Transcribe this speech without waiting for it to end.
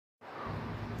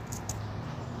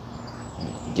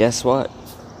guess what?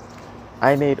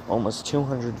 I made almost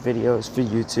 200 videos for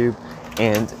YouTube,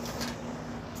 and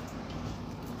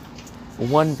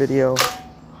one video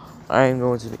I'm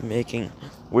going to be making,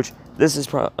 which this is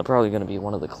probably going to be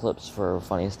one of the clips for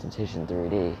Funniest Temptation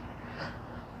 3D.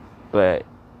 But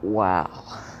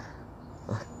wow,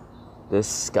 this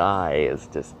sky is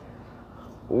just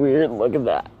weird. Look at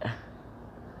that.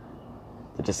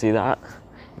 Did you see that?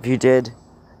 If you did,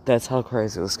 that's how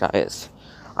crazy the sky is.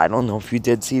 I don't know if you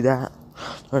did see that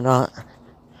or not.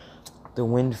 The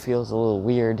wind feels a little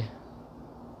weird.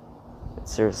 It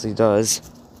seriously does.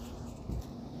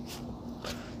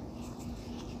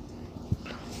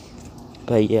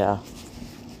 But yeah.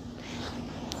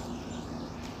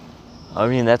 I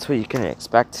mean, that's what you can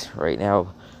expect right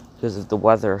now because of the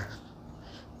weather.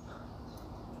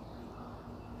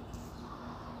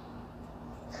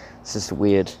 It's just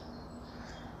weird.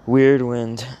 Weird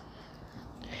wind.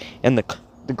 And the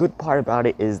good part about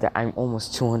it is that I'm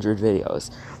almost 200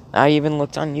 videos. I even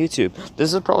looked on YouTube.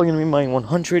 This is probably going to be my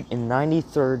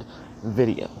 193rd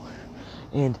video.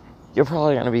 And you're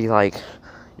probably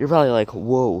like,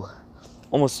 whoa,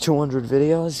 almost 200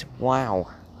 videos? Wow.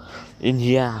 And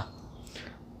yeah,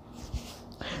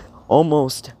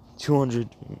 almost 200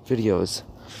 videos.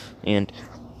 And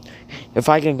if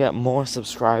I can get more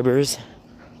subscribers,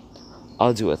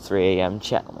 I'll do a 3 a.m.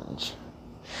 challenge.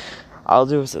 I'll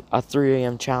do a 3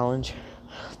 a.m. challenge.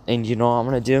 And you know what I'm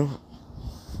going to do?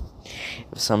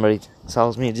 If somebody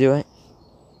tells me to do it,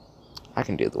 I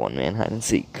can do the one-man hide and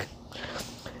seek.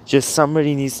 Just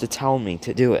somebody needs to tell me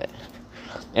to do it.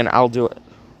 And I'll do it.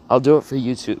 I'll do it for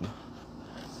YouTube.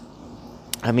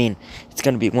 I mean, it's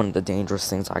going to be one of the dangerous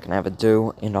things I can ever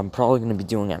do. And I'm probably going to be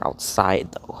doing it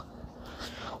outside, though.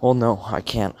 Well, no, I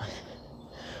can't.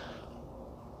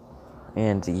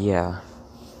 And yeah.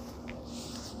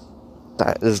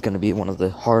 That is going to be one of the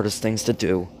hardest things to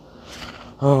do.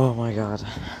 Oh my god.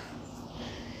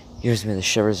 Gives me the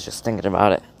shivers just thinking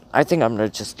about it. I think I'm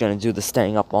just going to do the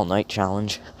staying up all night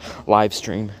challenge. Live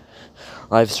stream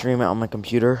it on my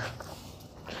computer.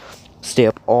 Stay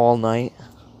up all night.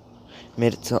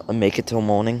 Make it till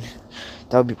morning.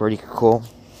 That would be pretty cool.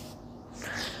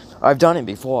 I've done it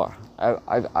before.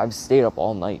 I've stayed up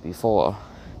all night before.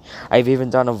 I've even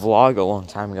done a vlog a long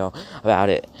time ago about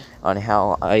it, on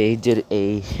how I did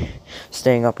a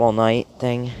staying up all night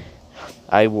thing.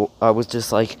 I was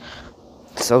just like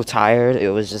so tired. It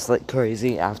was just like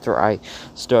crazy. After I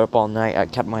stood up all night, I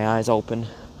kept my eyes open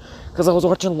because I was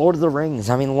watching Lord of the Rings.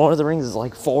 I mean, Lord of the Rings is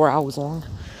like 4 hours long.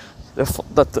 The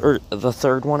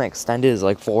third one extended is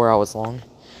like 4 hours long.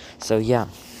 So yeah,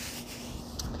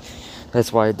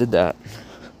 that's why I did that.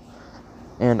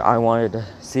 And I wanted to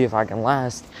see if I can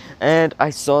last. And I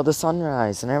saw the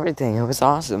sunrise and everything. It was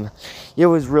awesome. It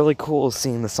was really cool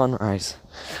seeing the sunrise.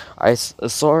 I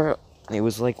saw it. It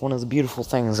was like one of the beautiful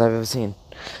things I've ever seen.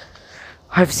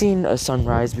 I've seen a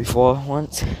sunrise before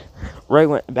once.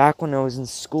 Back when I was in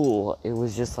school, it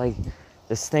was just like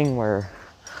this thing where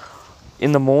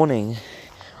in the morning,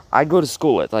 I'd go to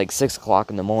school at like 6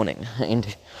 o'clock in the morning.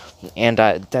 And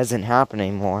it doesn't happen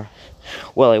anymore.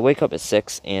 Well, I wake up at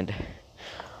 6 and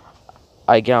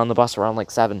I get on the bus around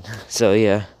like 7. So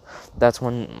yeah, that's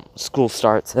when school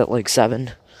starts, at like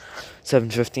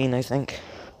 7:15, I think.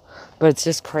 But it's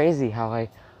just crazy how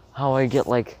I get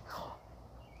like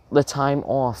the time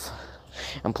off.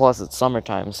 And plus it's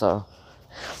summertime, so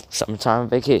summertime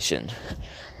vacation.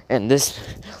 And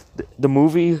the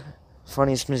movie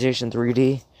Funniest Temptation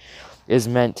 3D is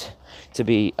meant to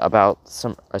be about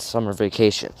a summer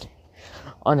vacation.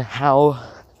 On how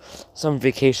some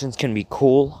vacations can be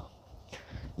cool.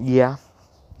 Yeah,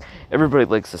 everybody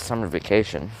likes a summer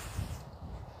vacation.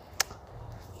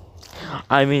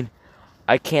 I mean,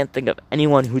 I can't think of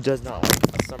anyone who does not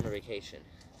like a summer vacation.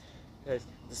 Because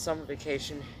the summer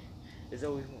vacation is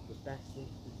always one of the best things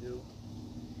to do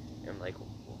and like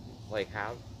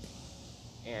have.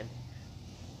 And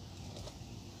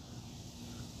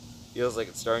feels like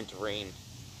it's starting to rain.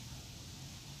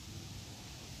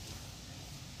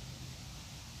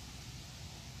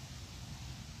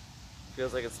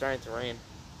 Feels like it's starting to rain.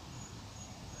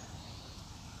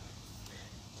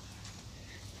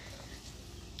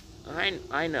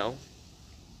 I know.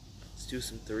 Let's do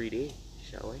some 3D,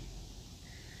 shall we?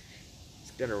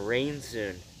 It's gonna rain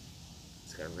soon.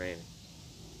 It's gonna rain.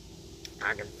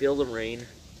 I can feel the rain.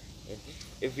 And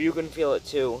if you can feel it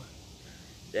too,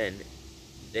 then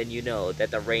you know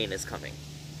that the rain is coming.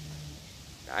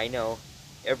 I know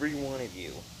every one of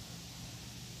you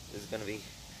is gonna be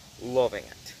loving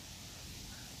it.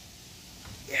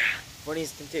 Yeah,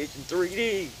 Funniest Temptation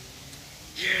 3D.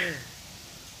 Yeah.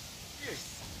 Yes.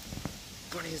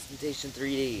 Funniest Temptation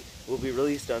 3D will be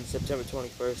released on September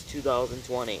 21st,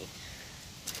 2020.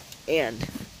 And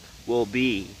will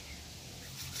be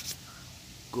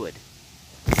good.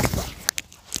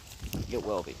 It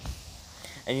will be.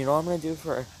 And you know what I'm going to do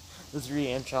for the 3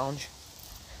 AM challenge?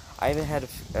 I haven't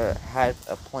had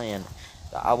a plan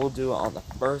that I will do it on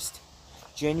the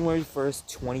January 1st,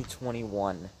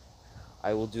 2021.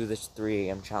 I will do this 3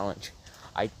 AM challenge.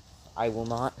 I will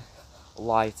not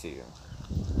lie to you.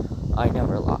 I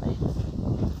never lie.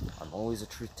 I'm always a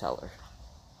truth teller.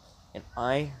 And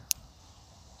I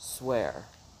swear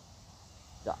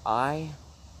that I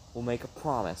will make a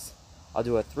promise. I'll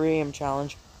do a 3 AM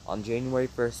challenge on January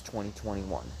 1st,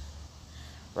 2021.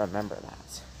 Remember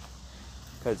that.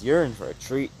 Because you're in for a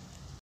treat.